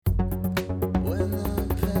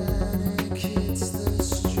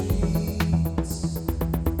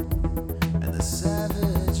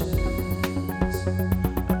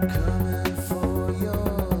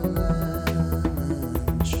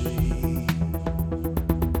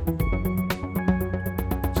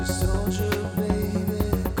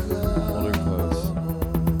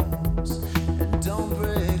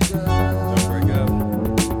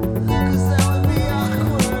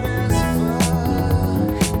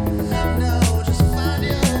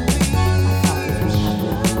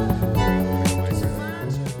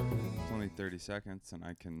seconds, and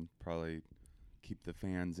I can probably keep the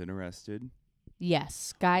fans interested.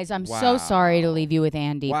 Yes, guys, I'm so sorry to leave you with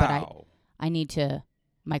Andy, but I need to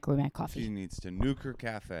microwave my coffee. She needs to nuke her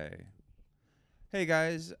cafe. Hey,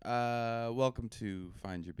 guys. Welcome to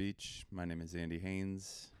Find Your Beach. My name is Andy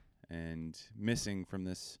Haynes, and missing from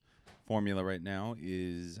this formula right now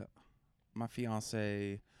is my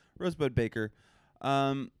fiancée, Rosebud Baker.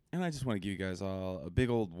 And I just want to give you guys all a big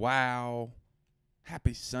old wow.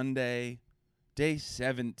 Happy Sunday. Day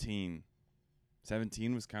 17.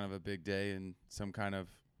 17 was kind of a big day and some kind of...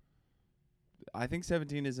 I think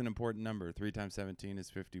 17 is an important number. 3 times 17 is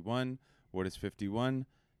 51. What is 51?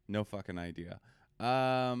 No fucking idea.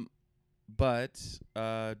 But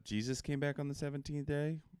Jesus came back on the 17th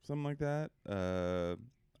day, something like that.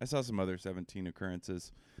 I saw some other 17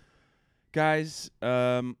 occurrences. Guys,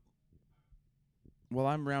 well,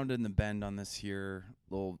 I'm rounding the bend on this here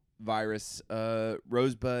little virus.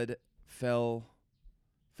 Rosebud fell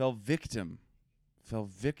victim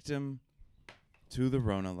to the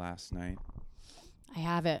Rona last night. I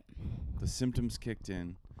have it. The symptoms kicked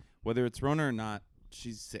in. Whether it's Rona or not,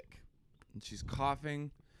 she's sick. And she's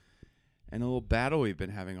coughing. And a little battle we've been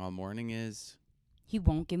having all morning is... He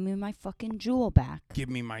won't give me my fucking jewel back. Give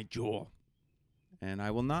me my jewel. And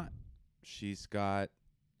I will not. She's got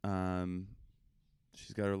her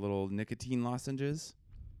little nicotine lozenges.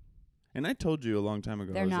 And I told you a long time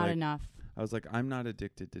ago. They're not enough. I was like, I'm not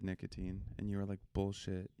addicted to nicotine. And you were like,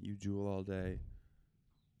 bullshit. You jewel all day.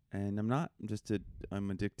 And I'm not.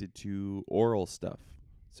 I'm addicted to oral stuff.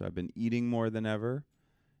 So I've been eating more than ever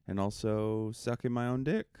and also sucking my own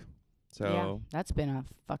dick. So yeah, that's been a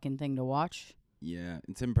fucking thing to watch. Yeah,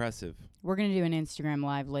 it's impressive. We're going to do an Instagram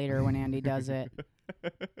live later when Andy does it.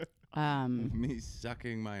 Me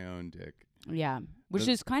sucking my own dick. Yeah, which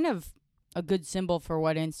is kind of a good symbol for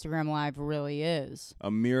what Instagram Live really is. A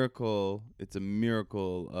miracle. It's a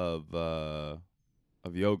miracle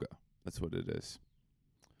of yoga. That's what it is.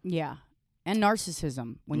 Yeah. And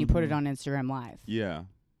narcissism when you put it on Instagram Live. Yeah.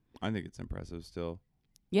 I think it's impressive still.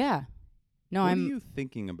 Yeah. No, What are you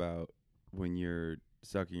thinking about when you're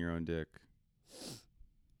sucking your own dick?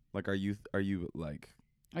 Like, are you like...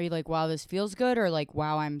 Are you like, wow, this feels good? Or like,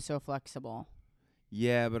 wow, I'm so flexible?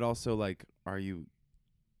 Yeah, but also like, are you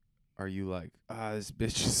like, this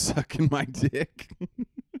bitch is sucking my dick?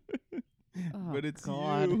 Oh, but it's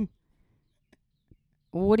God. you.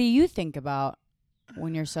 What do you think about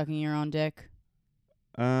when you're sucking your own dick?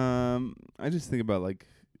 I just think about like...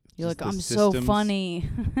 You're like, I'm so funny.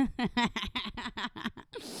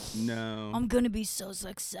 No. I'm going to be so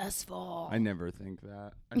successful. I never think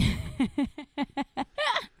that.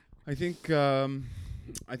 I think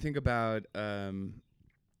about when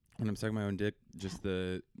I'm sucking my own dick, just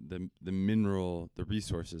the mineral, the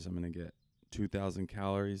resources I'm going to get. 2,000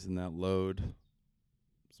 calories in that load.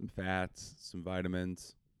 Some fats, some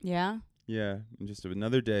vitamins. Yeah? Yeah, and just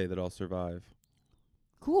another day that I'll survive.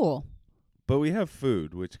 Cool. But we have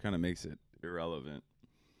food, which kind of makes it irrelevant.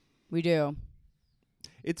 We do.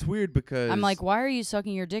 It's weird because... I'm like, why are you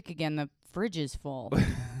sucking your dick again? The fridge is full.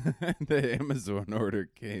 The Amazon order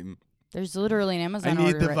came. There's literally an Amazon order.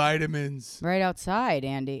 I need the vitamins. Right outside,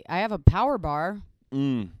 Andy. I have a power bar.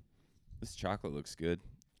 This chocolate looks good.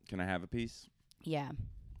 Can I have a piece? Yeah.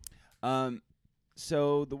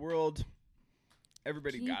 So the world,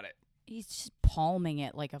 everybody got it. He's just palming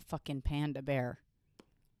it like a fucking panda bear.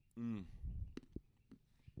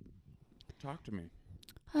 Talk to me.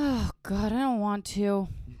 Oh, God, I don't want to.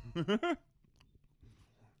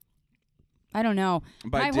 I don't know.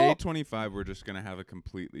 By day 25, we're just going to have a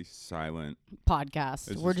completely silent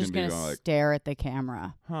podcast. We're just going to stare at the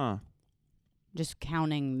camera. Huh. Just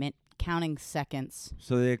counting seconds.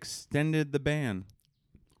 So they extended the ban.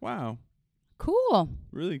 Wow. Cool.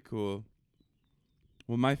 Really cool.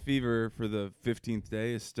 Well, my fever for the 15th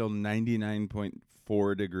day is still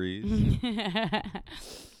 99.4 degrees.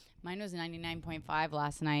 Mine was 99.5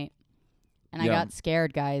 last night. And I got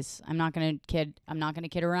scared, guys. I'm not gonna kid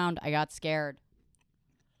around. I got scared.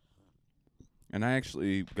 And I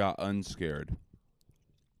actually got unscared.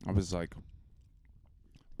 I was like,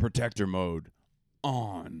 protector mode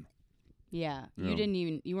on. Yeah.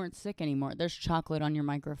 You weren't sick anymore. There's chocolate on your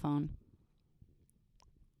microphone.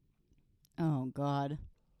 Oh, God.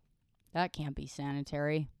 That can't be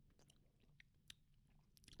sanitary.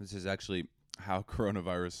 This is actually how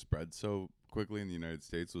coronavirus spread so quickly in the United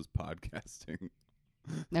States was podcasting.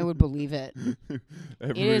 I would believe it.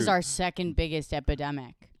 It is our second biggest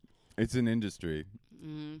epidemic. It's an industry.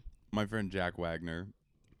 Mm-hmm. My friend Jack Wagner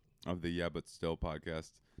of the Yeah But Still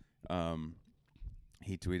podcast,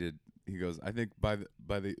 he tweeted he goes, I think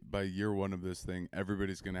by year one of this thing,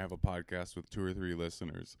 everybody's gonna have a podcast with 2 or 3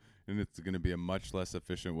 listeners, and it's gonna be a much less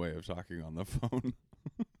efficient way of talking on the phone.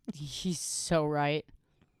 He's so right.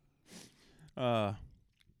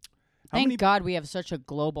 Thank God we have such a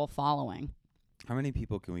global following. How many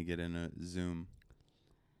people can we get in a Zoom?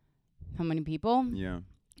 How many people? Yeah.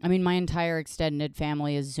 I mean, my entire extended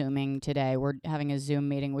family is Zooming today. We're having a Zoom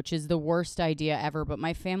meeting, which is the worst idea ever. But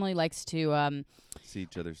my family likes to see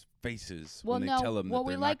each other's faces well, when no, they tell them what that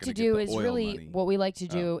we they're like not to gonna do get the is oil really money. what we like to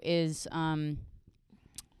do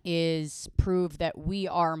is prove that we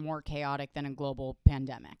are more chaotic than a global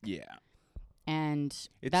pandemic. Yeah. And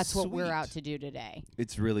It's that's what we're sweet. out to do today.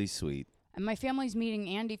 It's really sweet. And my family's meeting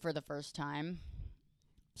Andy for the first time.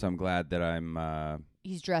 So I'm glad that I'm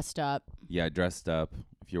He's dressed up. dressed up.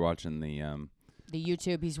 If you're watching the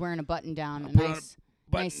YouTube, he's wearing a button down, a put on a nice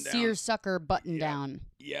button nice down. seersucker button Yep. down.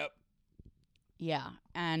 Yep. Yeah.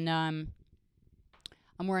 And I'm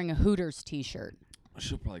wearing a Hooters t-shirt.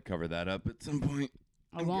 She'll probably cover that up at some point.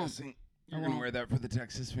 I I'm won't. guessing. You're I gonna won't. wear that for the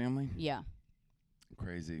Texas family? Yeah.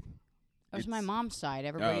 Crazy. That's my It's- mom's side. Oh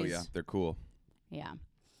Everybody's yeah, they're cool. Yeah.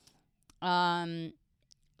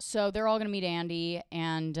 So they're all going to meet Andy,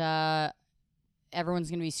 and everyone's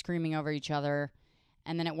going to be screaming over each other.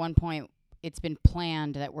 And then at one point, it's been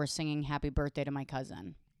planned that we're singing Happy Birthday to my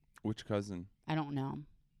cousin. Which cousin? I don't know.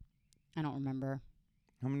 I don't remember.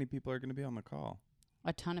 How many people are gonna be on the call?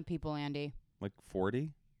 A ton of people, Andy. Like 40?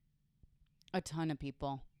 A ton of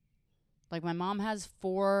people. Like, my mom has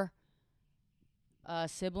 4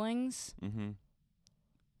 siblings. Mm-hmm.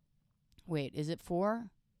 Wait, is it 4?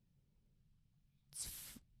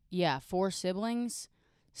 Yeah, 4 siblings.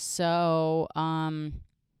 So,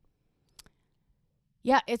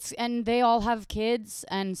 yeah, and they all have kids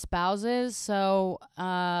and spouses. So,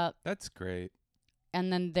 That's great.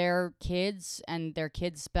 and then their kids and their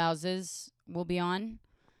kids' spouses will be on.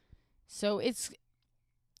 So it's,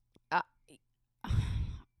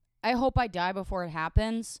 I hope I die before it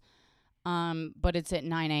happens. But it's at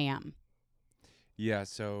 9 a.m. Yeah,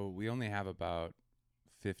 so we only have about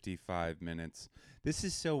 55 minutes. This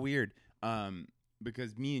is so weird.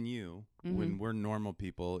 Because me and you, when we're normal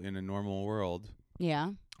people in a normal world,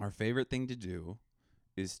 Yeah. our favorite thing to do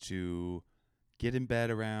is to get in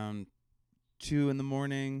bed around 2 in the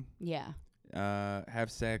morning, Yeah.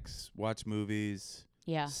 have sex, watch movies,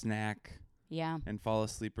 Yeah. snack, Yeah. and fall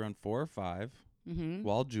asleep around 4 or 5 Mm-hmm.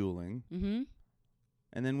 while juuling. Mm-hmm.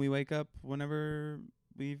 And then we wake up whenever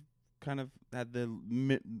we've kind of had the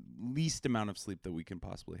least amount of sleep that we can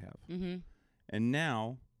possibly have. Mm-hmm. And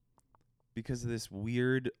now, because of this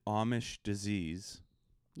weird Amish disease,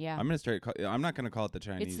 Yeah. I'm not going to call it the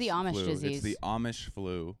Chinese the Amish flu. disease. It's the Amish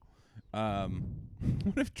flu.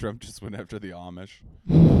 What if Trump just went after the Amish?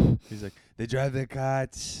 He's like, they drive their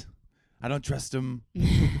carts. I don't trust them.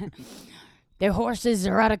 Their horses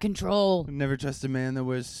are out of control. Never trust a man that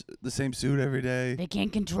wears the same suit every day. They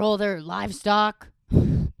can't control their livestock.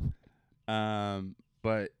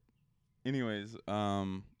 But anyways,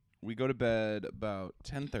 we go to bed about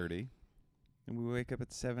 10:30, and we wake up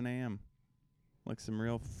at 7 a.m. like some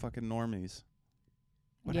real fucking normies.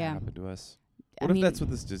 What Yeah. happened to us? I What if mean, that's what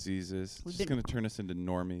this disease is? we've It's just been- going to turn us into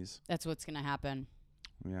normies. That's what's going to happen.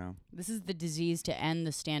 Yeah. This is the disease to end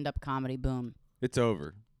the stand-up comedy boom. It's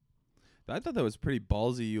over. I thought that was pretty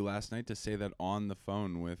ballsy you last night to say that on the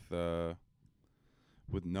phone with Noam.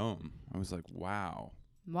 I was like, wow.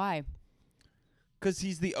 Why? 'Cause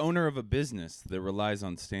he's the owner of a business that relies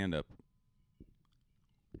on stand-up.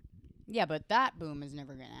 Yeah, but that boom is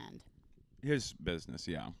never going to end. His business,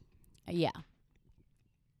 yeah. Yeah.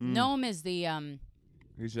 Mm. Noam is the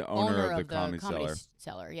He's the owner owner of the Comedy Cellar.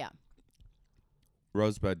 Cellar, yeah.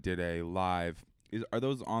 Rosebud did a live. Are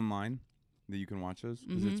those online that you can watch those?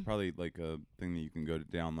 Because it's Mhm. probably like a thing that you can go to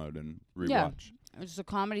download and Yeah. rewatch. It's the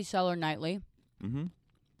Comedy Cellar Nightly. Mm-hmm.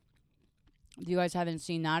 If you guys haven't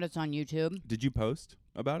seen that, it's on YouTube. Did you post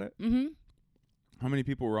about it? Mm-hmm. How many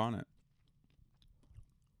people were on it?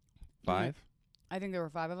 5? I think there were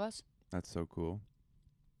 5 of us. That's so cool.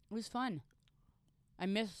 It was fun. I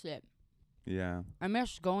missed it. Yeah. I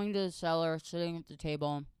missed going to the cellar, sitting at the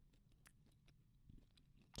table,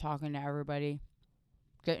 talking to everybody,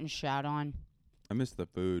 getting shat on. I miss the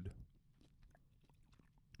food.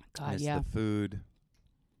 I God, miss yeah. the food.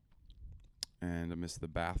 And I miss the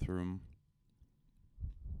bathroom.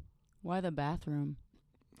 Why the bathroom?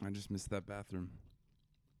 I just miss that bathroom.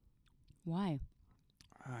 Why?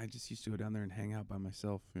 I just used to go down there and hang out by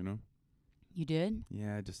myself, you know? You did?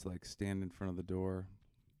 Yeah, just like stand in front of the door.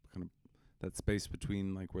 Kind of that space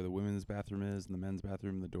between like where the women's bathroom is and the men's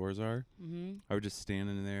bathroom and the doors are. Mm-hmm. I would just stand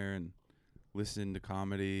in there and listen to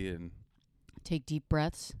comedy and Take deep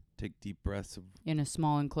breaths take deep breaths of in a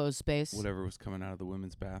small enclosed space. whatever was coming out of the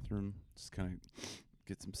women's bathroom. Just kind of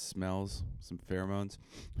get some smells, some pheromones.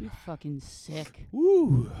 You're fucking sick.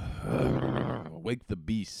 Woo! Wake the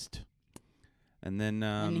beast. And then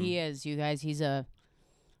And he is, you guys. He's a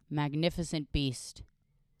magnificent beast.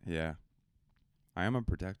 yeah. I am a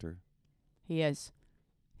protector. He is.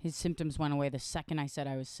 His symptoms went away the second I said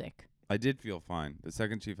I was sick. I did feel fine. The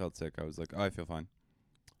second she felt sick, I was like, "Oh, I feel fine."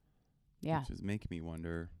 Yeah. Which is making me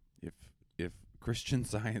wonder if Christian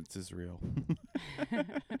Science is real.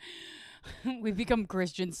 We become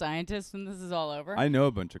Christian scientists when this is all over. I know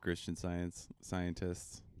a bunch of Christian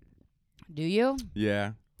scientists. Do you?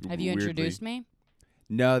 Yeah. Have you weirdly. introduced me?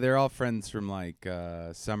 No, they're all friends from like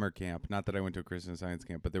summer camp. Not that I went to a Christian Science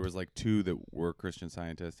camp, but there was like 2 that were Christian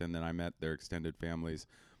scientists, and then I met their extended families.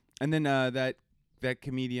 And then that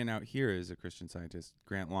comedian out here is a Christian Scientist,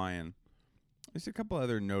 Grant Lyon. There's a couple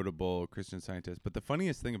other notable Christian scientists, but the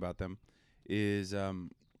funniest thing about them is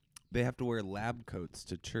they have to wear lab coats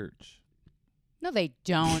to church. No, they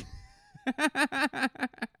don't.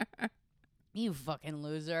 You fucking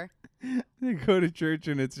loser. They go to church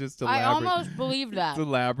and it's just a I almost believe that. It's a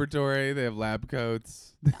laboratory. They have lab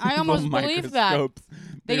coats. I almost Little believe that. microscopes.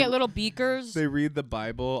 They get little beakers. They read the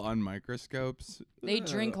Bible on microscopes. They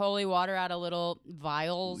drink holy water out of little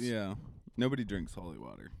vials. Yeah. Nobody drinks holy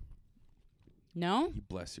water. No? You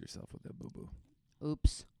bless yourself with that boo-boo.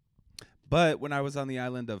 Oops. But when I was on the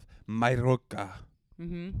island of Majorca,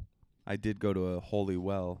 Mm-hmm. I did go to a holy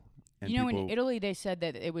well. And You know, in people- Italy, they said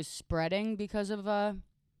that it was spreading because of the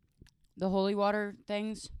holy water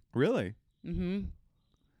things. Really? Mm-hmm.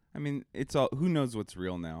 I mean, it's all. Who knows what's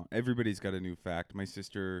real now? Everybody's got a new fact. My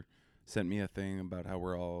sister sent me a thing about how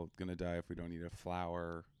we're all gonna die if we don't eat a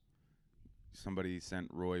flower. Somebody sent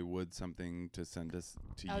Roy Wood something to send us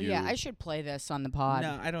to Oh, you. yeah. I should play this on the pod.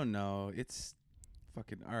 No, I don't know. It's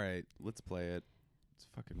fucking all right. Let's play it. It's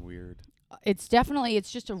fucking weird. It's definitely, it's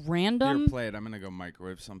just a random. Here, play it. I'm gonna go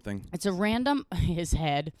microwave something. It's a random his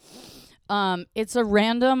head. It's a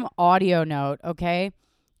random audio note, okay?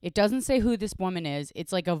 It doesn't say who this woman is.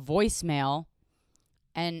 It's like a voicemail,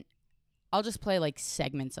 and I'll just play like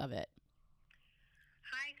segments of it.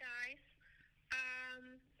 Hi guys,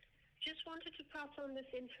 just wanted to pass on this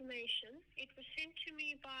information. It was sent to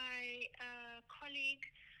me by a colleague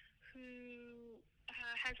who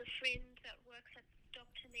has a friend that works at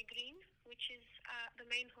Dr. Negrin, which is the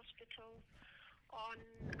main hospital on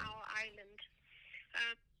our island.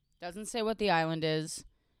 Doesn't say what the island is.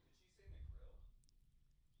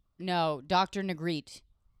 No, Dr. Negrit.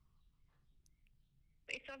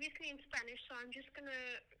 It's obviously in Spanish, so I'm just going to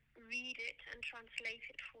read it and translate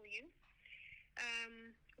it for you.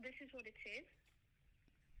 This is what it says.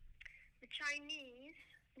 The Chinese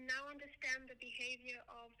now understand the behavior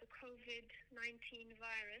of the COVID-19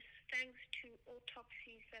 virus thanks to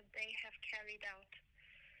autopsies that they have carried out.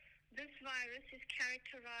 This virus is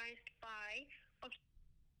characterized by...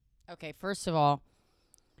 Okay, first of all,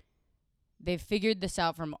 they figured this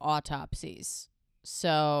out from autopsies.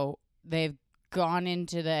 So they've gone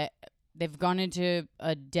into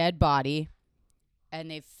a dead body and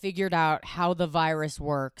they've figured out how the virus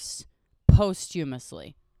works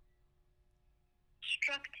posthumously.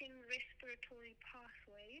 obstructing respiratory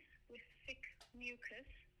pathways with thick mucus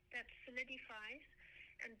that solidifies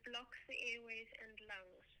and blocks the airways and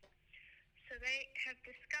lungs. So they have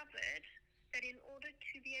discovered that in order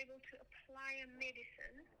to be able to apply a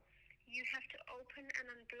medicine, you have to open and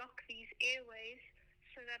unblock these airways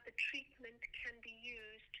so that the treatment can be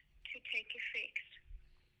used to take effect.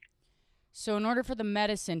 So in order for the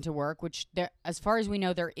medicine to work, which there, as far as we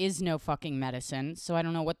know, there is no fucking medicine, so I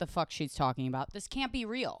don't know what the fuck she's talking about. This can't be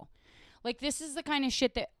real. Like, this is the kind of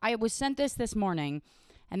shit that I was sent this morning,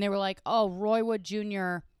 and they were like, oh, Roy Wood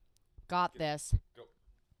Jr. got this Go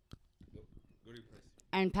to your place.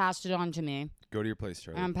 and passed it on to me, Go to your place,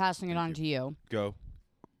 Charlie. and I'm passing it Thank on you. to you. Go.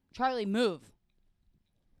 Charlie, move.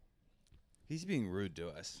 He's being rude to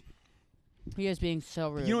us. He is being so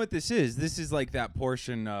rude. You know what this is? This is like that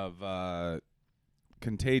portion of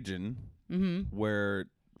Contagion Mm-hmm. where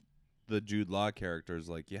the Jude Law character is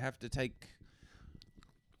like, you have to take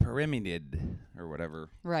pyramidid or whatever,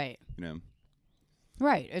 Right. you know.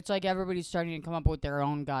 Right. It's like everybody's starting to come up with their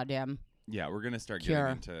own goddamn Yeah, we're gonna start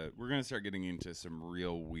Cure. getting into some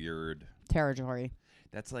real weird. territory.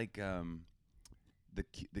 That's like the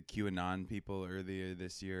QAnon people earlier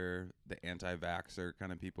this year, the anti-vaxxer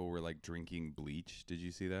kind of people were like drinking bleach. Did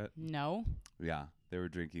you see that? No. Yeah, they were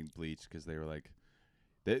drinking bleach because they were like,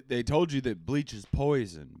 they told you that bleach is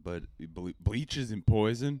poison, but bleach isn't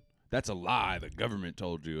poison. that's a lie. The government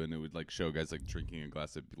told you. And it would like show guys like drinking a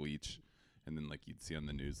glass of bleach. And then like you'd see on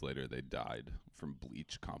the news later they died from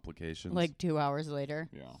bleach complications. Like 2 hours later.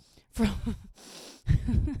 Yeah. From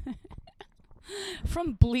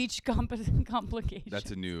from bleach complications. That's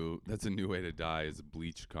a new way to die is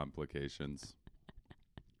bleach complications.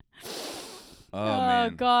 Oh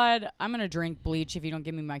man. God. I'm going to drink bleach if you don't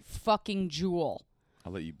give me my fucking Juul.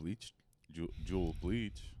 I'll let you bleach. Jewel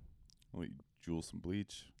bleach. I'll let you jewel some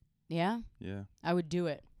bleach. Yeah? Yeah. I would do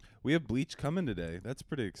it. We have bleach coming today. That's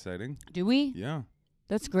pretty exciting. Do we? Yeah.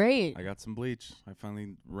 That's great. I got some bleach. I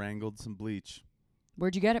finally wrangled some bleach.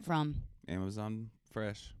 Where'd you get it from? Amazon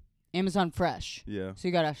Fresh. Amazon Fresh. Yeah. So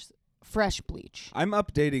you got fresh bleach. I'm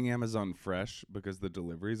updating Amazon Fresh because the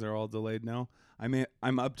deliveries are all delayed now. I'm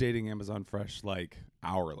updating Amazon Fresh like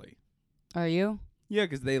hourly. Are you? Yeah,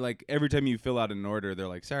 because they like every time you fill out an order, they're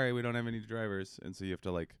like, sorry, we don't have any drivers. And so you have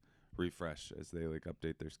to like refresh as they like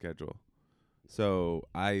update their schedule. So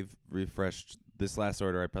I've refreshed this last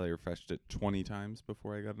order. I probably refreshed it 20 times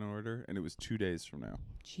before I got an order. And it was 2 days from now.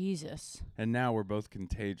 Jesus. And now we're both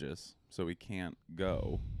contagious, so we can't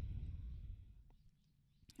go.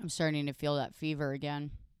 I'm starting to feel that fever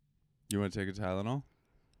again. You want to take a Tylenol?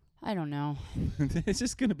 I don't know. It's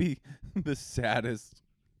just going to be the saddest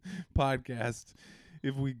podcast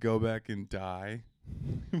if we go back and die.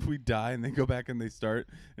 If we die and they go back and they start,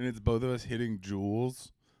 and it's both of us hitting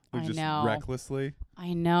Juuls. Like I just know. recklessly.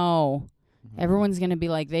 I know. Everyone's going to be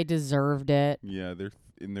like, they deserved it. Yeah, they're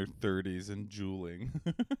in their 30s and juuling.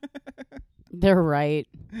 They're right.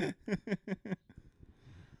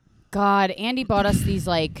 God, Andy bought us these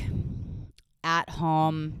like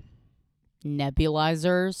at-home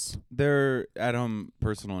nebulizers. They're at-home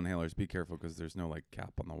personal inhalers. Be careful because there's no like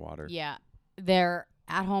cap on the water. Yeah. They're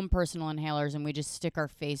at-home personal inhalers, and we just stick our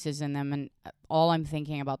faces in them. And all I'm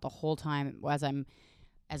thinking about the whole time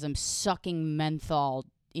as I'm sucking menthol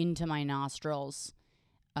into my nostrils,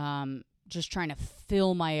 just trying to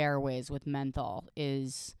fill my airways with menthol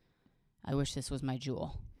is, I wish this was my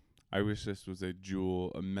Juul. I wish this was a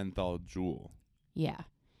menthol Juul. Yeah.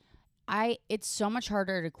 It's so much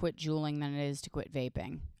harder to quit juuling than it is to quit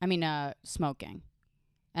vaping. I mean, smoking.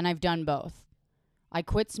 And I've done both. I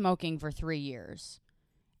quit smoking for 3 years.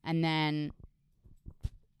 And then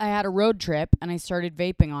I had a road trip and I started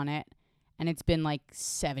vaping on it. And it's been like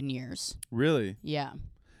 7 years. Really? Yeah.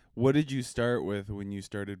 What did you start with when you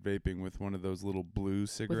started vaping? With one of those little blue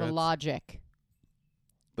cigarettes? With a Logic.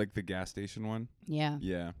 Like the gas station one? Yeah.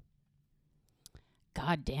 Yeah.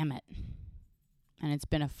 God damn it. And it's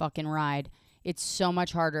been a fucking ride. It's so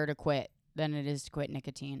much harder to quit than it is to quit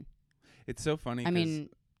nicotine. It's so funny. I mean,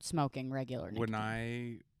 smoking regular nicotine. When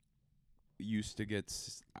I used to get,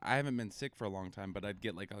 I haven't been sick for a long time, but I'd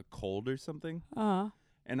get like a cold or something.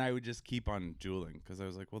 And I would just keep on juuling because I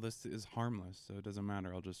was like, well, this is harmless, so it doesn't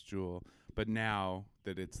matter. I'll just juul. But now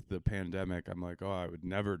that it's the pandemic, I'm like, oh, I would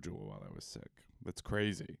never juul while I was sick. That's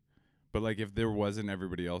crazy. But like if there wasn't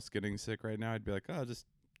everybody else getting sick right now, I'd be like, oh, just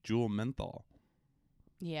juul menthol.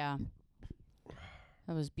 Yeah.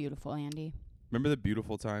 That was beautiful, Andy. Remember the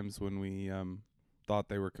beautiful times when we thought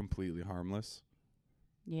they were completely harmless?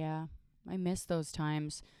 Yeah. I miss those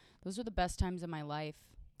times. Those are the best times of my life.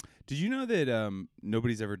 Did you know that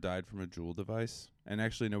nobody's ever died from a Juul device? And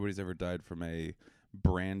actually nobody's ever died from a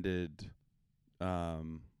branded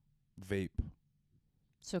vape.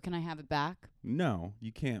 So can I have it back? No,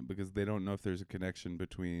 you can't because they don't know if there's a connection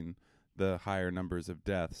between the higher numbers of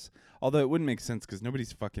deaths. Although it wouldn't make sense because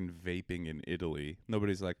nobody's fucking vaping in Italy.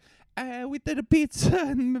 Nobody's like, we did a pizza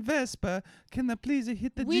and Vespa. Can I please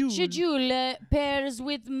hit the Which Juul? Juul pairs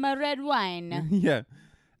with my red wine? Yeah.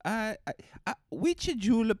 Which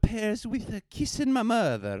Juul pairs with kissing my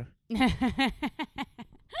mother?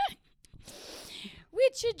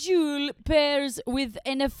 Which Juul pairs with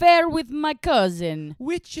an affair with my cousin?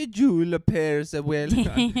 Which Juul pairs well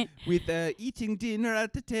with eating dinner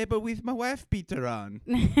at the table with my wife Peter on?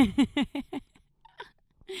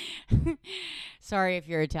 Sorry if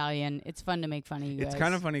you're Italian. It's fun to make fun of you It's guys.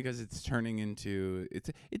 kind of funny because it's turning into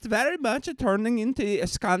it's very much turning into a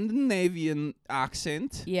Scandinavian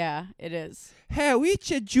accent. Yeah, it is. Hey, which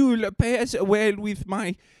Juul pairs well with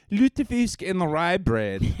my lutefisk and rye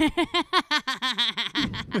bread?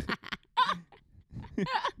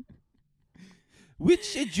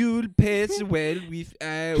 Which Juul pairs well with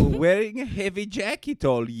wearing a heavy jacket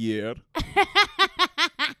all year?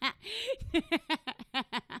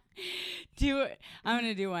 I'm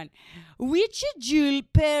gonna do one. Which jewel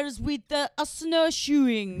pairs with a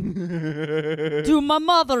snowshoeing to my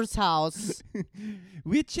mother's house?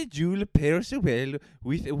 Which jewel pairs well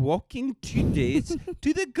with walking 2 days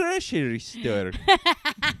to the grocery store?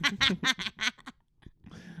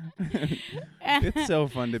 It's so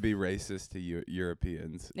fun to be racist to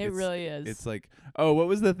Europeans. It really is. It's like, oh, what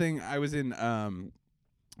was the thing? I was in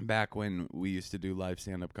back when we used to do live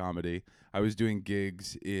stand-up comedy. I was doing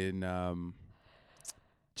gigs in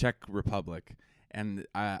Czech Republic, and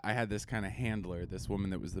I had this kind of handler, this woman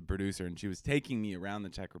that was the producer, and she was taking me around the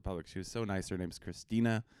Czech Republic. She was so nice. Her name's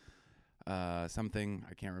Christina something.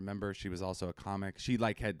 I can't remember. She was also a comic. She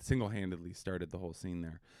had single-handedly started the whole scene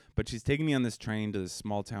there. But she's taking me on this train to this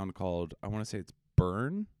small town called, I want to say it's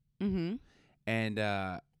Bern. Mm-hmm. And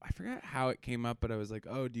I forgot how it came up, but I was like,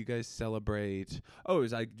 oh, do you guys celebrate? Oh, it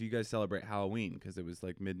was like, do you guys celebrate Halloween? Because it was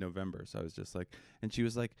like mid-November. So I was just like, and she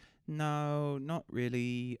was like, no, not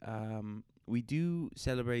really. We do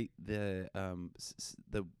celebrate the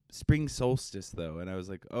spring solstice, though. And I was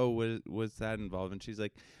like, oh, what's that involved? And she's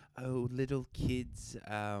like, oh, little kids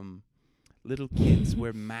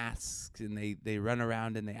wear masks and they run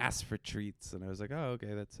around and they ask for treats. And I was like, oh,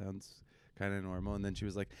 okay, that sounds kind of normal. And then she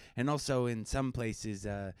was like, and also in some places,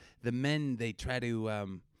 the men they try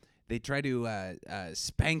to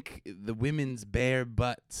spank the women's bare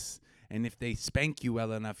butts. And if they spank you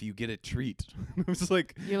well enough, you get a treat. I was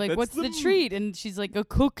like, you're like, what's the treat? And she's like, a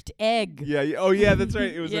cooked egg. Yeah. Oh, yeah, that's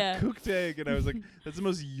right. It was Yeah. a cooked egg. And I was like, that's the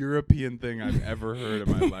most European thing I've ever heard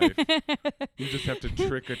in my life. You just have to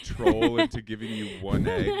trick a troll into giving you one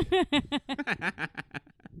egg.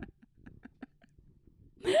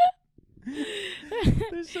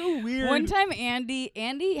 They're so weird. One time, Andy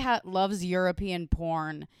loves European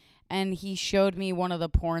porn, and he showed me one of the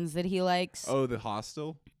porns that he likes. Oh, The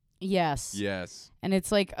Hostel? Yes. Yes. And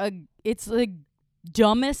it's the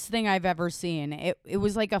dumbest thing I've ever seen. It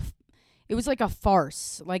was like a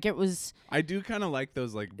farce. Like it was. I do kind of like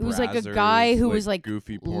those It was like a guy who was like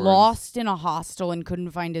goofy porns. lost in a hostel and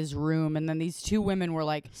couldn't find his room, and then these two women were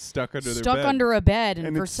like stuck under under a bed,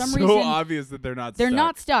 and for it's some so reason obvious that they're not. they're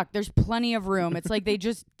not stuck. There's plenty of room. It's like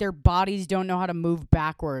their bodies don't know how to move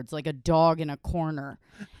backwards, like a dog in a corner,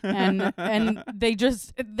 and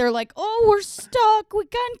they're like, oh, we're stuck, we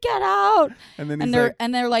can't get out, And then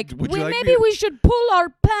they're like, "Would you like maybe me to-" we should pull our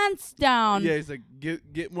pants down. Yeah, he's like,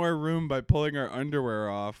 get more room by pulling our underwear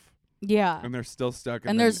off. Yeah. And they're still stuck.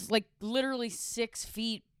 And there's like literally 6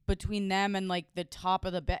 feet between them and like the top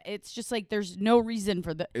of the bed. It's just like there's no reason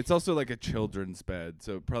for the. It's also like a children's bed,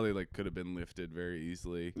 so it probably like could have been lifted very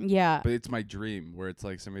easily. Yeah. But it's my dream where it's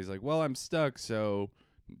like somebody's like, well, I'm stuck, so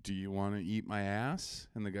do you want to eat my ass?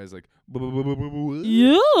 And the guy's like,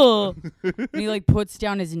 yeah. And he like puts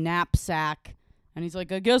down his knapsack and he's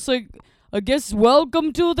like, I guess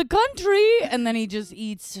welcome to the country. And then he just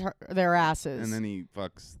eats their asses. And then he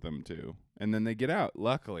fucks them too. And then they get out,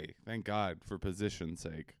 luckily. Thank God, for position's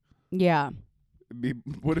sake. Yeah.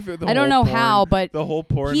 What if I don't know how, but the whole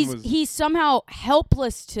porn was... He's somehow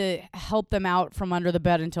helpless to help them out from under the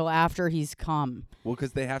bed until after he's come. Well,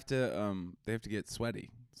 because they have to get sweaty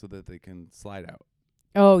so that they can slide out.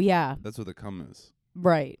 Oh, yeah. That's what the cum is.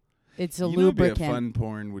 Right. It's a you lubricant. Know, a fun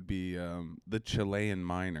porn would be the Chilean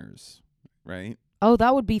miners, right? Oh,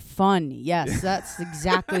 that would be fun. Yes, that's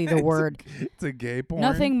exactly the word. It's a gay porn.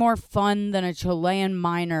 Nothing more fun than a Chilean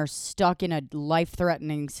miner stuck in a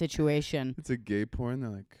life-threatening situation. It's a gay porn.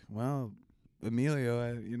 They're like, well,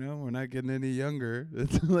 Emilio, we're not getting any younger.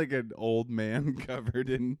 It's like an old man covered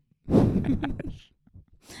in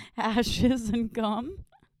ashes and gum.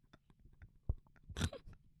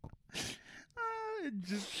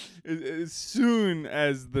 Just as soon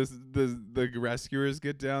as the rescuers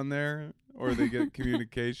get down there or they get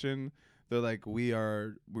communication, they're like,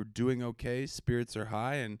 we're doing okay, spirits are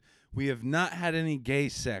high, and we have not had any gay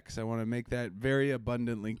sex. I want to make that very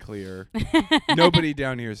abundantly clear. Nobody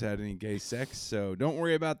down here has had any gay sex, so don't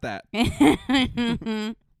worry about that.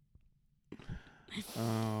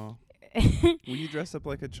 Oh. Will you dress up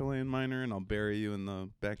like a Chilean miner and I'll bury you in the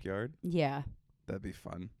backyard? Yeah. That'd be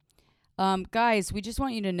fun. Guys, we just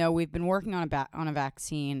want you to know we've been working on a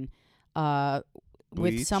vaccine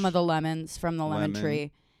with some of the lemons from the lemon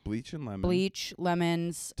tree. Bleach and lemon. Bleach,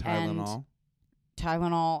 lemons,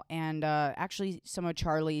 Tylenol, and actually some of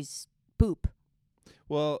Charlie's poop.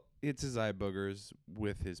 Well, it's his eye boogers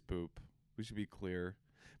with his poop. We should be clear.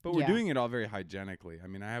 But we're doing it all very hygienically. I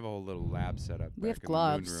mean, I have a whole little lab set up. We have in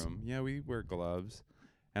gloves. The moon room. Yeah, we wear gloves.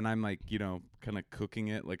 And I'm like, kind of cooking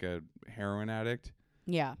it like a heroin addict.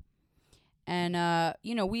 Yeah. And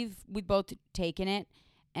we've both taken it,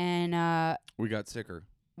 and we got sicker.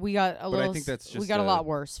 we got a But little. I think that's we just got a a- lot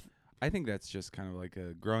worse. I think that's just kind of like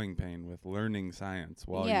a growing pain with learning science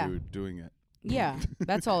while Yeah. you're doing it. Yeah,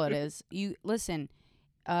 that's all it is. You listen.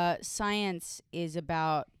 Science is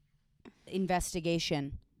about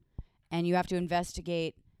investigation, and you have to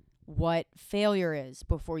investigate what failure is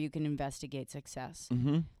before you can investigate success.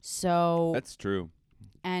 Mm-hmm. So, That's true.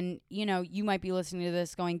 and you might be listening to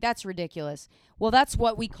this going, "That's ridiculous." Well, that's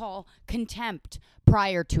what we call contempt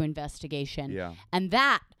prior to investigation, Yeah. and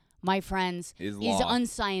that, my friends, Is is law.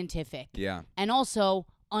 unscientific Yeah. and also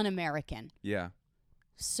un-American. Yeah.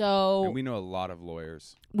 So And we know a lot of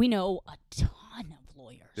lawyers. we know a ton of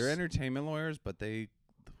lawyers. They're entertainment lawyers, but if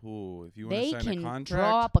you want to They sign a can contract,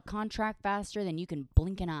 draw up a contract faster than you can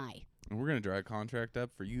blink an eye. and we're going to draw a contract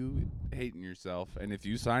up for you hating yourself. And if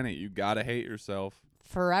you sign it, you got to hate yourself.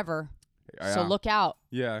 Forever. So Yeah. look out,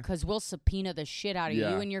 Yeah. because we'll subpoena the shit out of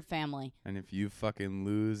Yeah. you and your family. And if you fucking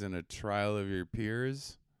lose in a trial of your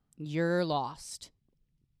peers, You're lost.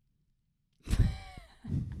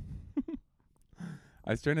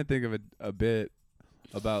 I was trying to think of a bit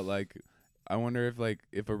about like, I wonder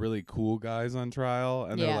if a really cool guy's on trial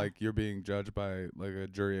and they're Yeah. like, you're being judged by like a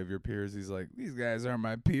jury of your peers. He's like, these guys aren't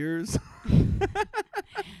my peers.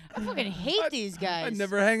 I fucking hate these guys. I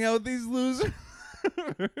never hang out with these losers.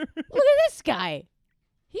 Look at this guy.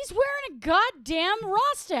 He's wearing a goddamn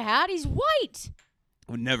Rasta hat. He's white.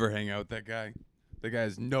 Would never hang out with that guy. That guy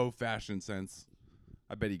has no fashion sense.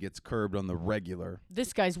 I bet he gets curbed on the regular.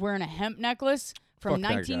 This guy's wearing a hemp necklace from Fuck that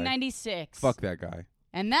guy. 1996. Fuck that guy.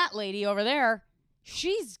 And that lady over there,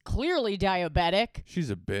 she's clearly diabetic.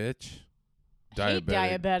 She's a bitch. Hate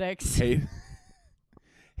diabetics.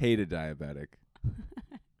 Hate a diabetic.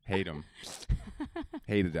 Hate him.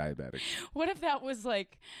 Hate a diabetic. What if that was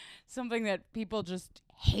like something that people just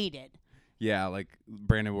hated? Yeah, like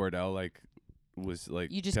Brandon Wardell was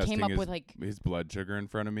like You just testing came up his, with like, his blood sugar in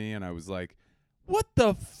front of me, and I was like, "What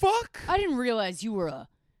the fuck, I didn't realize you were a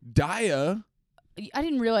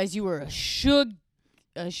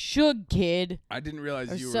shug kid. I didn't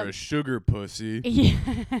realize Or you were some- a sugar pussy. Yeah.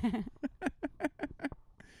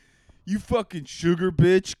 You fucking sugar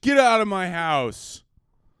bitch. Get out of my house.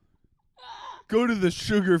 Go to the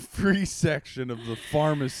sugar-free section of the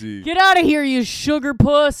pharmacy. Get out of here, you sugar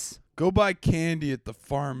puss. Go buy candy at the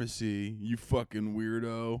pharmacy, you fucking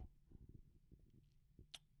weirdo.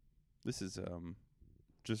 This is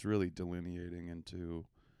just really delineating into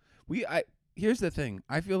here's the thing.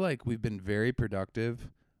 I feel like we've been very productive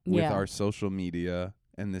with Yeah. our social media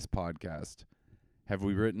and this podcast. Have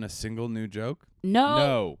we written a single new joke? No.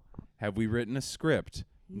 No. Have we written a script?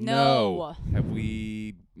 No. Have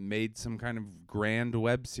we made some kind of grand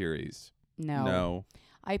web series? No. No.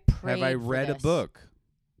 I prayed Have I for read a this. book?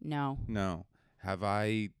 No. No. Have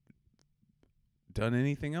I done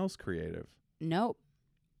anything else creative? Nope.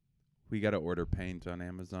 We got to order paint on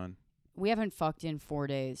Amazon. We haven't fucked in 4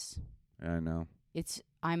 days. I know.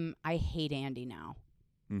 I hate Andy now.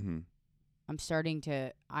 Mm-hmm. I'm starting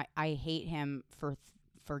to I hate him for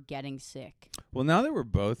getting sick. Well, now that we're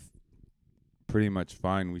both pretty much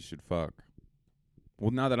fine, we should fuck.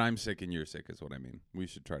 Well, now that I'm sick and you're sick is what I mean. We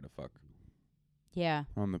should try to fuck Yeah,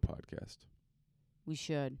 on the podcast. we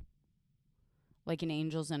should. Like in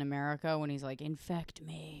Angels in America when he's like, infect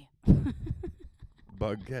me.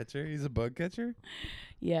 Bug catcher? He's a bug catcher?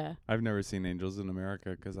 Yeah. I've never seen Angels in America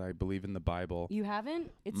because I believe in the Bible. You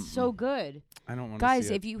haven't? It's so good. I don't want to Guys,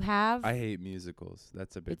 see it. if you have, I hate musicals.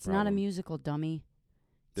 That's a big it's problem. not a musical, dummy.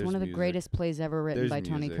 It's There's one of the music. greatest plays ever written There's by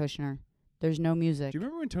Tony music. Kushner. There's no music. Do you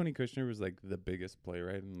remember when Tony Kushner was like the biggest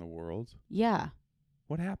playwright in the world? Yeah.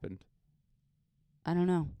 What happened? I don't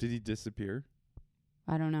know. Did he disappear?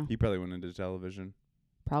 I don't know. He probably went into television.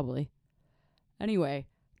 Probably. Anyway,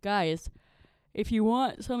 guys, if you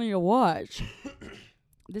want something to watch,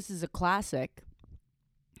 this is a classic.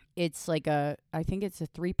 It's like I think it's a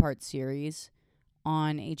 3-part series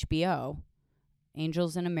on HBO,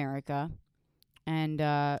 Angels in America, and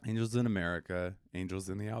Angels in America, Angels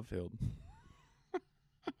in the Outfield.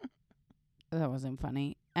 that wasn't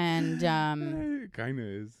funny. And It kind of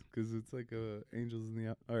is, because it's like Angels in the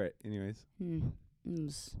Out. All right, anyways.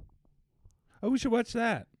 Oh, we should watch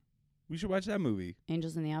that. We should watch that movie.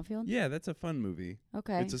 Angels in the Outfield? Yeah, that's a fun movie.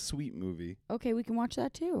 Okay. It's a sweet movie. Okay, we can watch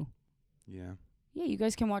that too. Yeah. Yeah, you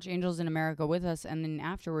guys can watch Angels in America with us, and then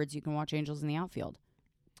afterwards you can watch Angels in the Outfield.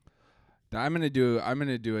 I'm gonna do a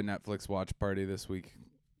Netflix watch party this week.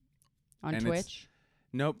 On And it's- Twitch?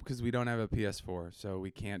 Nope, because we don't have a PS4, so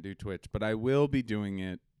we can't do Twitch. But I will be doing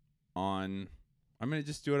it on. I'm gonna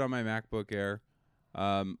just do it on my MacBook Air.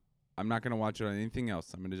 I'm not gonna watch it on anything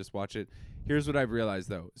else. I'm gonna just watch it. Here's what I've realized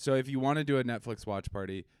though. So if you want to do a Netflix watch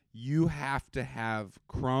party, you have to have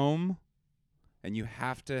Chrome and you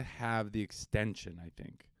have to have the extension, I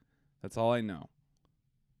think. That's all I know.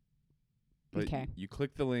 But Okay. you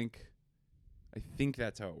click the link. I think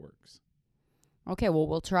that's how it works. Okay, well,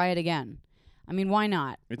 we'll try it again. I mean, why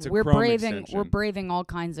not? It's a we're Chrome braving extension. we're braving all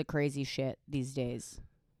kinds of crazy shit these days.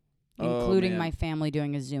 Oh, Including man. my family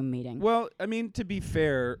doing a Zoom meeting. Well, I mean, to be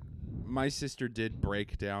fair, my sister did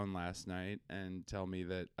break down last night and tell me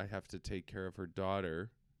that I have to take care of her daughter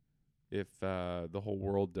if the whole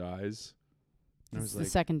world dies. And I It's was the like,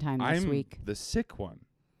 second time this I'm week. the sick one.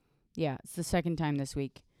 Yeah, it's the second time this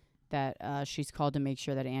week that she's called to make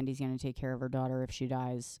sure that Andy's going to take care of her daughter if she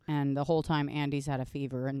dies. And the whole time Andy's had a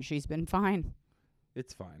fever and she's been fine.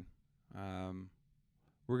 It's fine.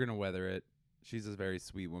 We're going to weather it. She's a very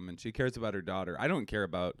sweet woman. She cares about her daughter. I don't care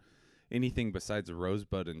about anything besides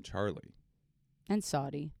Rosebud and Charlie. And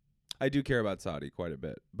Saudi. I do care about Saudi quite a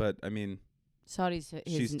bit. But, I mean, Saudi's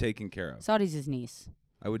she's taken care of. Saudi's his niece.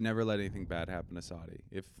 I would never let anything bad happen to Saudi.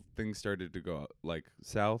 If things started to go, like,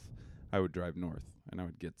 south, I would drive north, and I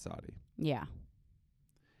would get Saudi. Yeah.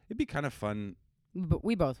 It'd be kind of fun. But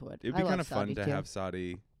we both would. It'd I be love kind of fun Saudi to too. have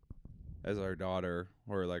Saudi as our daughter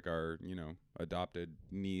or, like, our, adopted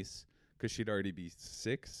niece, because she'd already be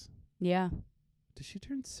 6. Yeah. Does she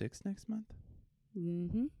turn 6 next month?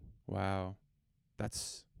 Mm-hmm. Wow.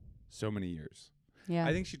 That's so many years. Yeah.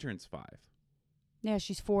 I think she turns 5. Yeah,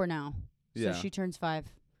 she's 4 now. So Yeah. she turns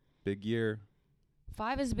 5. Big year.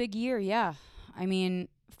 5 is a big year, yeah. I mean,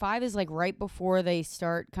 5 is like right before they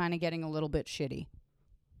start kind of getting a little bit shitty.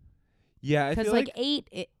 Yeah, I Because feel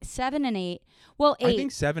like 7 and 8. Well, 8. I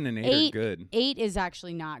think 7 and 8 are good. 8 is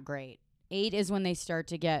actually not great. 8 is when they start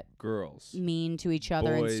to get Girls. mean to each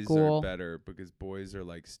other Boys in school. are better because boys are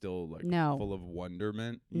like still like No. full of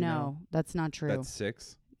wonderment. you No, know? that's not true. That's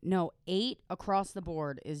 6. No, 8 across the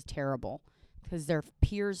board is terrible because their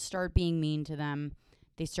peers start being mean to them.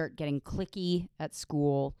 They start getting cliquey at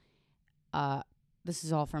school. This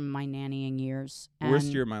is all from my nannying years. Worst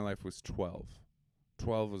And- year of my life was 12.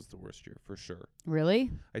 12 was the worst year for sure.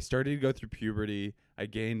 Really? I started to go through puberty. I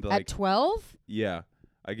gained At like 12?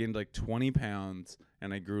 I gained like 20 pounds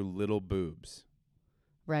and I grew little boobs.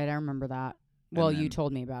 Right, I remember that. And Well, you then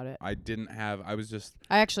told me about it. I was just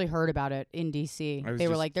I actually heard about it in D.C. I was They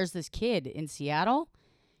were just- like, there's this kid in Seattle.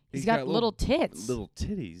 He's got got little tits. little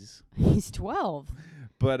titties. He's 12.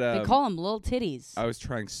 But They call him Little Titties. I was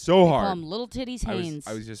trying so They hard. call him Little Titties Haynes.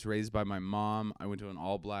 I was just raised by my mom. I went to an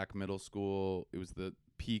all-black middle school. It was the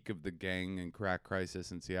peak of the gang and crack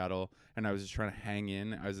crisis in Seattle, and I was just trying to hang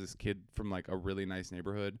in. I was this kid from like a really nice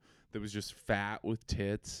neighborhood that was just fat with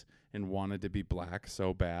tits and wanted to be black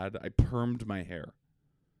so bad. I permed my hair,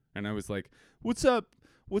 and I was like, "What's up?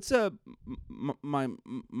 What's up,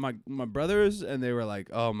 my brothers?" And they were like,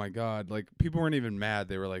 "Oh my god!" Like people weren't even mad.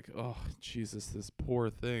 They were like, "Oh Jesus, this poor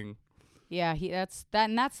thing." Yeah,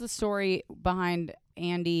 and that's the story behind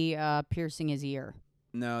Andy piercing his ear.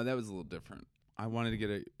 No, that was a little different. I wanted to get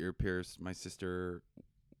an ear pierced. My sister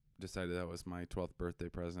decided that was my 12th birthday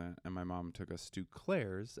present, and my mom took us to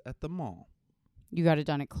Claire's at the mall You got it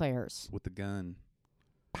done at Claire's. with the gun.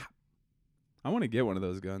 Pop. I want to get one of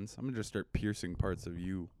those guns. I'm going to just start piercing parts of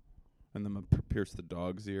you, and then I'm going to pierce the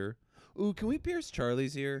dog's ear. Ooh, can we pierce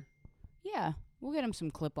Charlie's ear? Yeah, we'll get him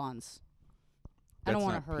some clip-ons. I That's don't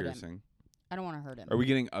want not to hurt piercing. him. I don't want to hurt him. Are we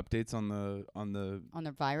getting updates on the On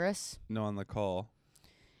the virus? on the call?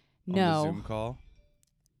 On No. the Zoom call?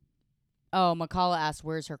 Oh, McCalla asked,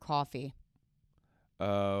 "Where's her coffee?"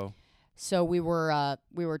 Oh. So we were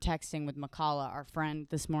texting with McCalla, our friend,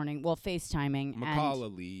 this morning. Well, FaceTiming.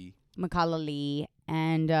 McCalla Lee. McCalla Lee,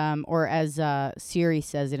 and or as Siri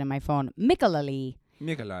says it in my phone, Mikala Lee.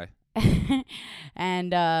 Nikolai.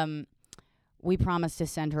 And we promised to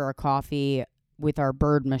send her a coffee with our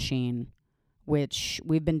bird machine, which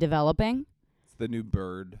we've been developing. It's the new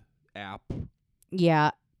Bird app.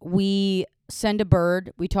 Yeah, we send a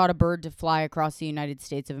bird. We taught a bird to fly across the United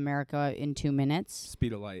States of America in 2 minutes.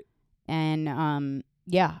 Speed of light. And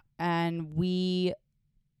yeah, and we,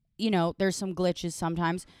 there's some glitches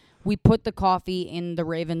sometimes. We put the coffee in the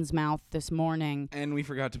raven's mouth this morning. And we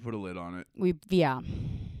forgot to put a lid on it. Yeah.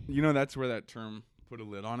 That's where that term "put a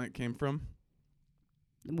lid on it" came from?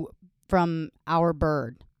 From our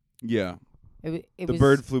bird. Yeah. It The was,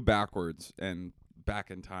 bird flew backwards and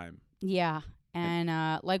back in time. Yeah. And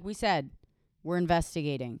like we said, we're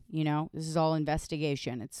investigating, This is all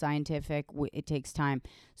investigation. It's scientific. It takes time.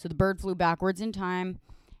 So the bird flew backwards in time,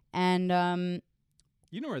 and and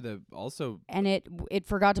it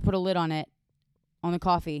forgot to put a lid on it, on the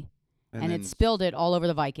coffee, and then it spilled it all over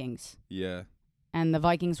the Vikings. Yeah. And the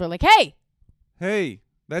Vikings were like, "Hey, Hey,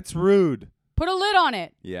 that's rude. Put a lid on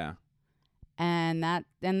it. Yeah. And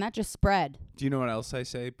that just spread. Do you know what else I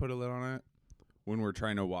say? Put a lid on it? When we're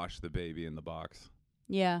trying to wash the baby in the box.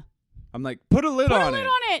 Yeah. I'm like, put a lid Put on a it. lid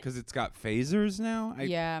on it. Because it's got phasers now?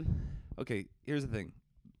 Yeah. Okay, here's the thing.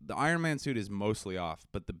 The Iron Man suit is mostly off,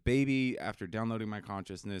 but the baby, after downloading my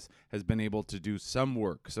consciousness, has been able to do some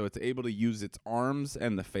work. So it's able to use its arms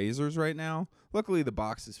and the phasers right now. Luckily, the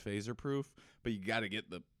box is phaser proof, but you got to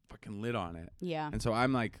get the fucking lid on it. Yeah. And so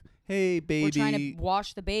I'm like, hey, baby. We're trying to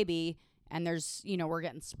wash the baby, and there's, we're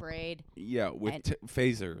getting sprayed. Yeah, with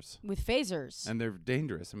phasers. With phasers. And they're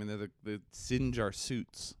dangerous. I mean, they're the singe our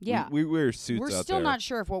suits. Yeah. We wear suits We're out still there. not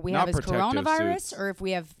sure if what we Not have is protective coronavirus suits. or if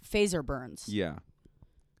we have phaser burns. Yeah.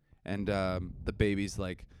 And the baby's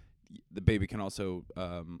like, the baby can also,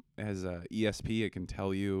 it has a ESP. It can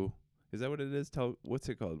tell you, is that what it is? What's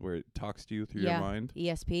it called? Where it talks to you through your mind?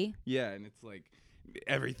 ESP. Yeah, and it's like,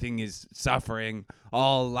 everything is suffering.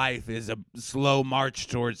 All life is a slow march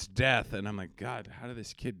towards death. And I'm like, God, how did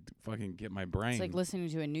this kid fucking get my brain? It's like listening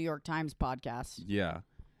to a New York Times podcast. Yeah.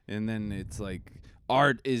 And then it's like,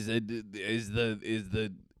 art is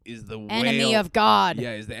the Enemy whale. of God.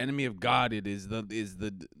 Yeah, is the enemy of God. It is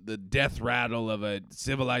the death rattle of a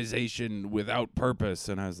civilization without purpose.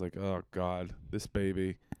 And I was like, oh God, this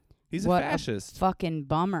baby. He's What a fascist. Fucking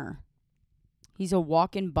bummer. He's a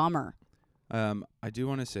walking bummer. I do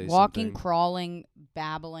want to say Walking, something. crawling,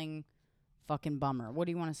 babbling, fucking bummer. What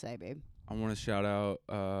do you want to say, babe? I want to shout out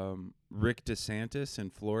Rick DeSantis in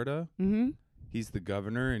Florida. Mm-hmm. He's the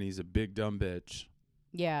governor, and he's a big dumb bitch.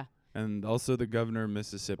 Yeah. And also the governor of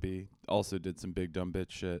Mississippi also did some big dumb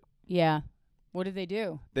bitch shit. Yeah. What did they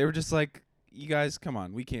do? They were just like, you guys, come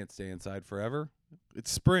on. We can't stay inside forever.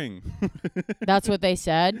 It's spring. That's what they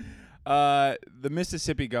said? The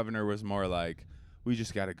Mississippi governor was more like, we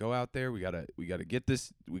just got to go out there. We got to get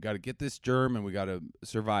this germ and we got to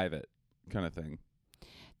survive it kind of thing.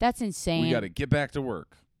 That's insane. We got to get back to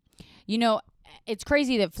work. It's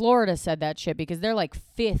crazy that Florida said that shit because they're like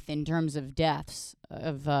 5th in terms of deaths,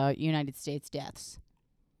 of United States deaths.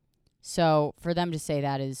 So for them to say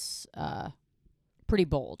that is pretty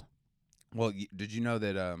bold. Well, did you know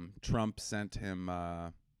that Trump sent him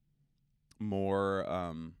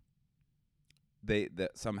more that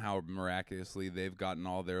somehow miraculously they've gotten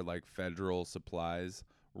all their like federal supplies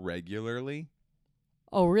regularly?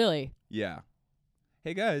 Oh, really? Yeah.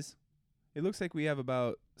 Hey guys, it looks like we have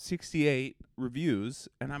about 68 reviews,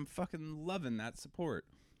 and I'm fucking loving that support.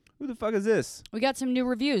 Who the fuck is this? We got some new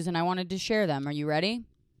reviews, and I wanted to share them. Are you ready?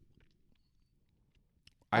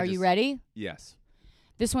 Are you ready? Yes.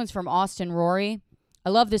 This one's from Austin Rory. I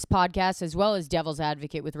love this podcast as well as Devil's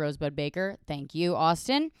Advocate with Rosebud Baker. Thank you,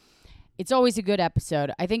 Austin. It's always a good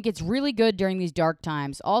episode. I think it's really good during these dark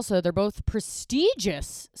times. Also, they're both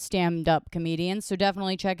prestigious stand-up comedians, so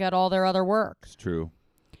definitely check out all their other work. It's true.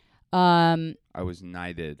 I was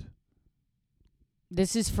knighted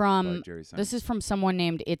This is by from Jerry Seinfeld. this is from someone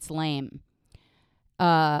named It's Lame.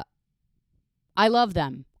 I love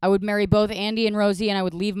them. I would marry both Andy and Rosie, and I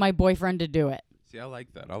would leave my boyfriend to do it. See, I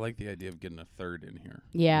like that. I like the idea of getting a third in here.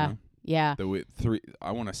 Yeah. You know? Yeah.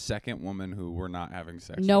 I want a second woman who we're not having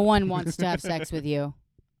sex No with. one wants to have sex with you.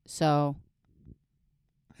 So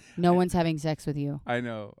no one's having sex with you. I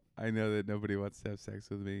know that nobody wants to have sex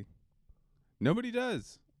with me. Nobody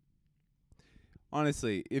does.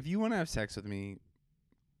 Honestly, if you want to have sex with me,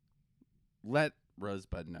 let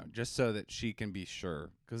Rosebud know, just so that she can be sure.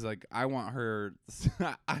 Because, like, I want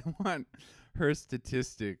her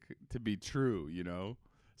statistic to be true, you know?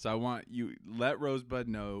 So I want you, let Rosebud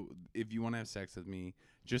know if you want to have sex with me,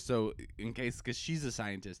 just so, in case, because she's a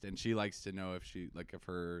scientist and she likes to know if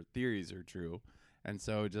her theories are true. And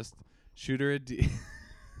so just shoot her a D.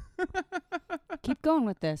 Keep going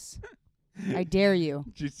with this. I dare you.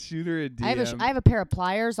 Just shoot her a DM. I have a pair of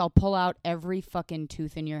pliers. I'll pull out every fucking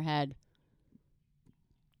tooth in your head.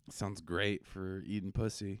 Sounds great for eating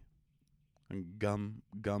pussy. And gum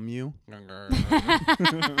you.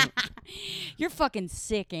 You're fucking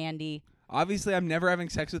sick, Andy. Obviously, I'm never having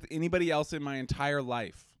sex with anybody else in my entire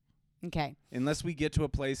life. Okay. Unless we get to a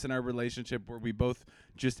place in our relationship where we both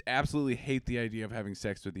just absolutely hate the idea of having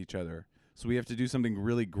sex with each other. So we have to do something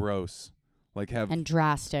really gross. Like And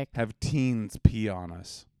drastic. have teens pee on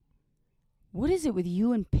us. What is it with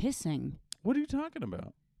you and pissing? What are you talking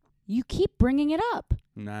about? You keep bringing it up.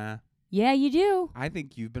 Nah. Yeah, you do. I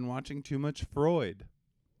think you've been watching too much Freud.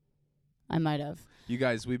 I might have. You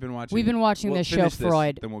guys, we've been watching. We've been watching the show finish this,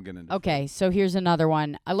 Freud. then we'll get into Okay, so here's another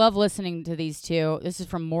one. I love listening to these two. This is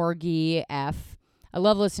from Morgie F. I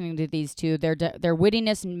love listening to these two. Their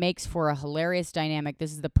wittiness makes for a hilarious dynamic.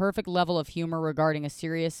 This is the perfect level of humor regarding a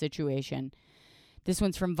serious situation. This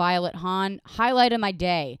one's from Violet Hahn. Highlight of my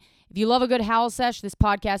day. If you love a good howl sesh, this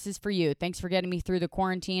podcast is for you. Thanks for getting me through the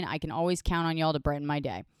quarantine. I can always count on y'all to brighten my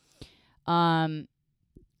day.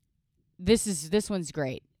 This one's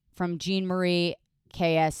great. From Jean Marie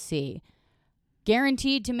KSC.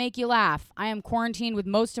 Guaranteed to make you laugh. I am quarantined with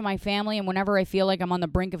most of my family, and whenever I feel like I'm on the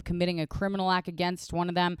brink of committing a criminal act against one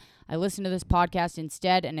of them, I listen to this podcast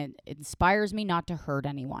instead, and it inspires me not to hurt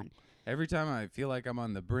anyone. Every time I feel like I'm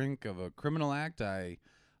on the brink of a criminal act, I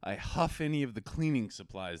huff any of the cleaning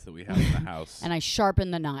supplies that we have in the house. And I sharpen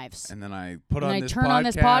the knives. And then I put and on I this turn podcast. on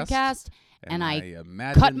this podcast, and I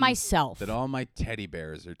imagine cut myself. that all my teddy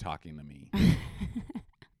bears are talking to me.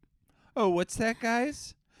 Oh, what's that,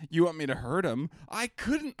 guys? You want me to hurt him? I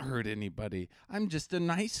couldn't hurt anybody. I'm just a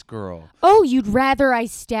nice girl. Oh, you'd rather I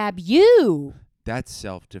stab you. That's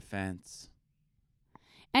self-defense.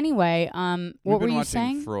 Anyway, what were you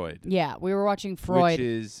saying? Freud. Yeah, we were watching Freud. Which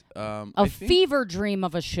is a fever dream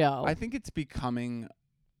of a show. I think it's becoming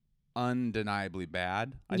undeniably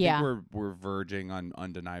bad. I Yeah. think we're verging on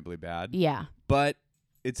undeniably bad. Yeah. But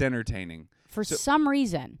it's entertaining. For some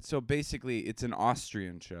reason. So basically, it's an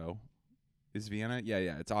Austrian show. Is Vienna?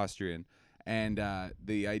 Yeah, it's Austrian. And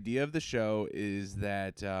the idea of the show is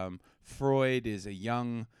that Freud is a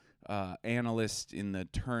young analyst in the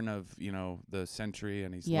turn of, the century,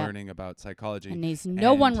 and he's learning about psychology. And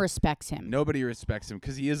no one respects him. Nobody respects him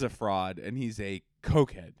because he is a fraud, and he's a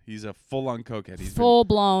cokehead. He's a full-on cokehead. He's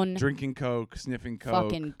full-blown drinking coke, sniffing coke.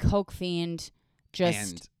 Fucking coke fiend.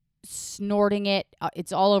 Just snorting it.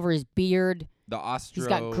 It's all over his beard. He's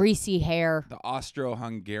got greasy hair. The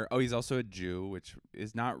Austro-Hungarian. Oh, he's also a Jew, which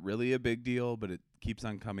is not really a big deal, but it keeps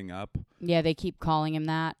on coming up. Yeah, they keep calling him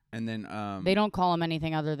that. And then they don't call him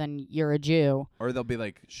anything other than you're a Jew. Or they'll be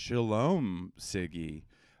like, Shalom, Siggy.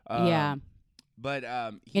 Yeah. But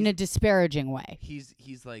in a disparaging way.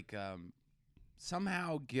 He's like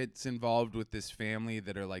somehow gets involved with this family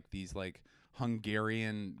that are like these like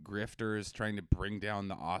Hungarian grifters trying to bring down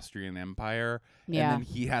the Austrian Empire. Yeah. And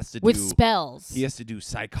then he has to with spells. He has to do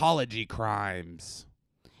psychology crimes.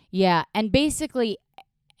 Yeah, and basically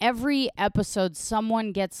every episode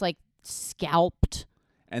someone gets like scalped.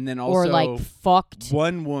 And then also or like fucked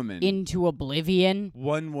one woman into oblivion.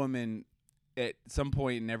 One woman at some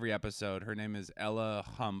point in every episode, her name is Ella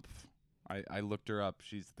Humph. I looked her up.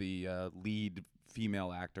 She's the lead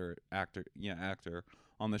female actor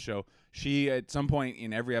on the show. She, at some point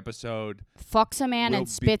in every episode, fucks a man and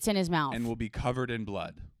spits in his mouth. And will be covered in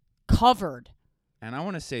blood. Covered. And I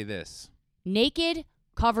want to say this. Naked,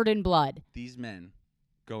 covered in blood. These men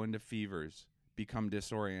go into fevers, become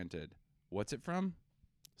disoriented. What's it from?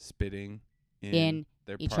 Spitting in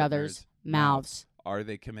their each other's mouths. Are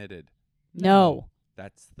they committed? No.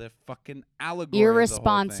 That's the fucking allegory.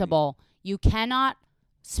 Irresponsible. You cannot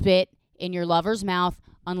spit in your lover's mouth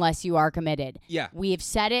unless you are committed. Yeah. We have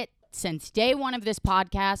said it since day one of this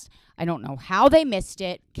podcast. I don't know how they missed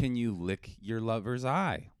it. Can you lick your lover's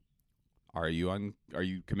eye? Are you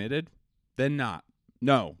committed? Then not.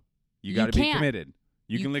 No. You got to be committed.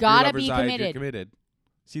 You can lick your lover's eye if you're committed.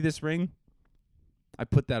 See this ring? I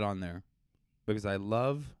put that on there because I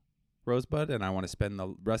love Rosebud and I want to spend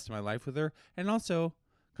the rest of my life with her, and also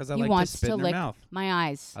because I like to spit in her mouth. My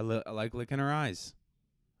eyes. I like licking her eyes.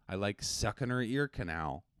 I like sucking her ear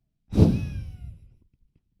canal.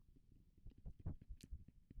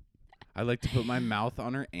 I like to put my mouth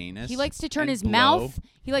on her anus. He likes to turn his mouth.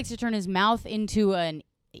 He likes to turn his mouth into an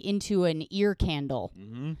ear candle.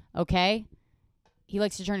 Mm-hmm. Okay. He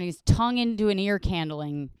likes to turn his tongue into an ear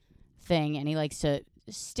candling thing, and he likes to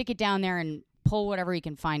stick it down there and pull whatever he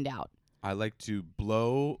can find out. I like to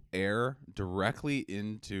blow air directly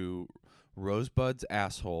into Rosebud's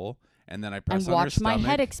asshole, and then I press on her stomach. And watch my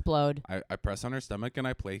head explode. I press on her stomach, and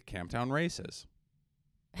I play Camptown Races.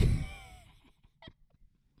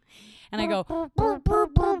 And I go...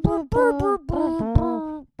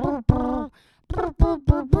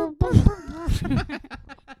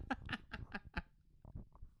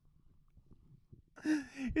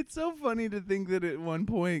 It's so funny to think that at one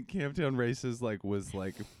point Camptown Races was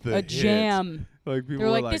the a jam. Like people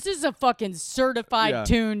were like, this is a fucking certified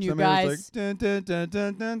tune, you guys. Was like, dun, dun,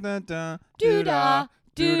 dun, dun, dun, dun, doo-da,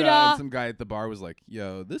 doo-da. And some guy at the bar was like,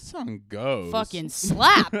 yo, this song goes. Fucking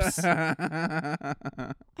slaps. God,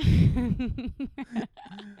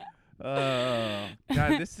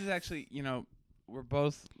 this is actually, we're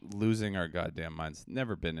both losing our goddamn minds.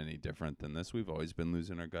 Never been any different than this. We've always been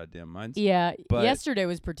losing our goddamn minds. Yeah. But yesterday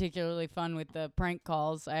was particularly fun with the prank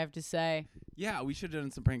calls, I have to say. Yeah, we should have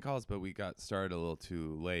done some prank calls, but we got started a little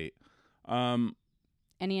too late. Any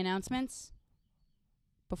announcements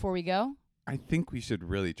before we go? I think we should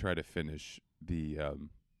really try to finish the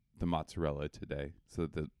mozzarella today, so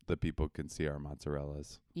that the people can see our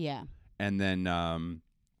mozzarellas. Yeah. And then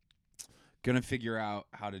gonna figure out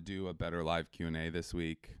how to do a better live Q&A this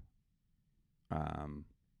week.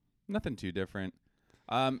 Nothing too different.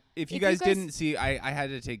 If you guys didn't see, I had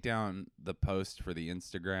to take down the post for the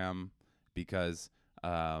Instagram because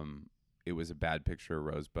it was a bad picture of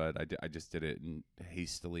Rosebud. I just did it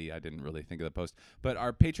hastily. I didn't really think of the post. But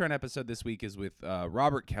our Patreon episode this week is with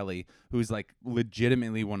Robert Kelly, who's like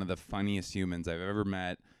legitimately one of the funniest humans I've ever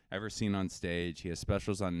met, ever seen on stage. He has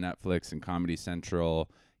specials on Netflix and Comedy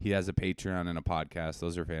Central. He has a Patreon and a podcast.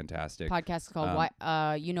 Those are fantastic. Podcast called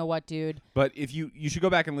You Know What, Dude. But if you should go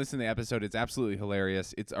back and listen to the episode. It's absolutely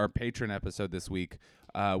hilarious. It's our patron episode this week.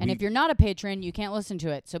 And if you're not a patron, you can't listen to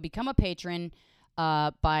it. So become a patron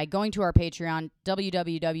by going to our Patreon,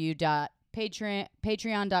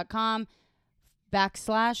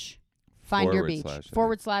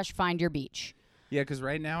 www.patreon.com/findyourbeach. Yeah, because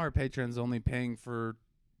right now our Patreon's only paying for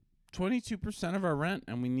 22% of our rent,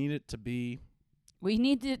 and we need it to be... We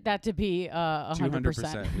need that to be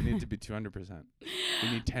 100%. We need it to be 200%.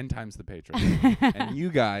 We need 10 times the patron. And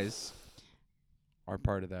you guys are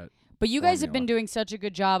part of that. But you guys have been doing such a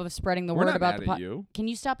good job of spreading the word about the you. Can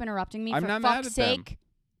you stop interrupting me? I'm for not fuck's mad at sake? them.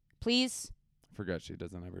 Please? I forgot she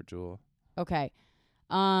doesn't have her jewel. Okay.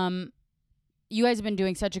 You guys have been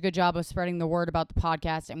doing such a good job of spreading the word about the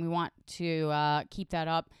podcast, and we want to keep that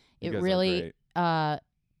up. You It guys really, are great.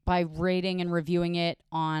 by rating and reviewing it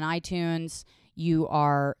on iTunes, you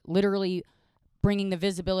are literally bringing the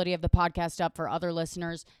visibility of the podcast up for other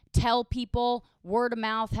listeners. Tell people. Word of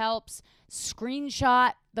mouth helps.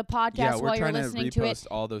 Screenshot the podcast while you're listening to it.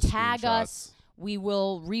 All those Tag screenshots. us. We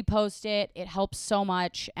will repost it. It helps so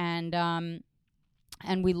much, and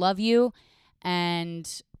we love you. And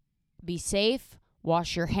be safe.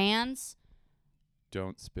 Wash your hands.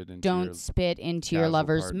 Don't spit into your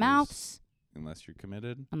lovers' partners. mouths Unless you're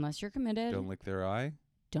committed. Don't Don't lick their eye.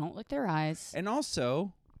 lick their eyes. And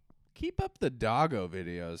also, keep up the doggo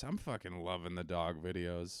videos. I'm fucking loving the dog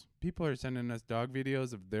videos. People are sending us dog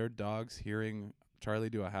videos of their dogs hearing Charlie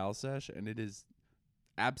do a howl sesh, and it is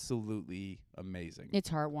absolutely amazing. It's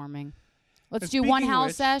heartwarming. Let's And do one speaking of howl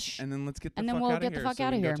which, sesh. and then let's get the and fuck then we'll out get of the here. fuck so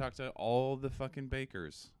outta we can here. Go talk to all the fucking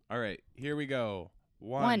bakers. All right, here we go.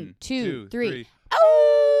 1, 2, 3.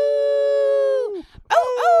 Oh! Oh! Oh!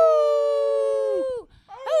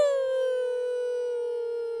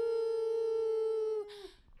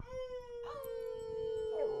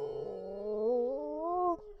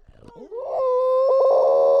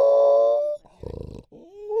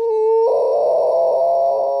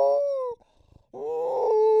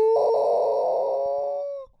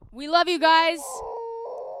 We love you guys.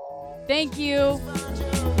 Thank you.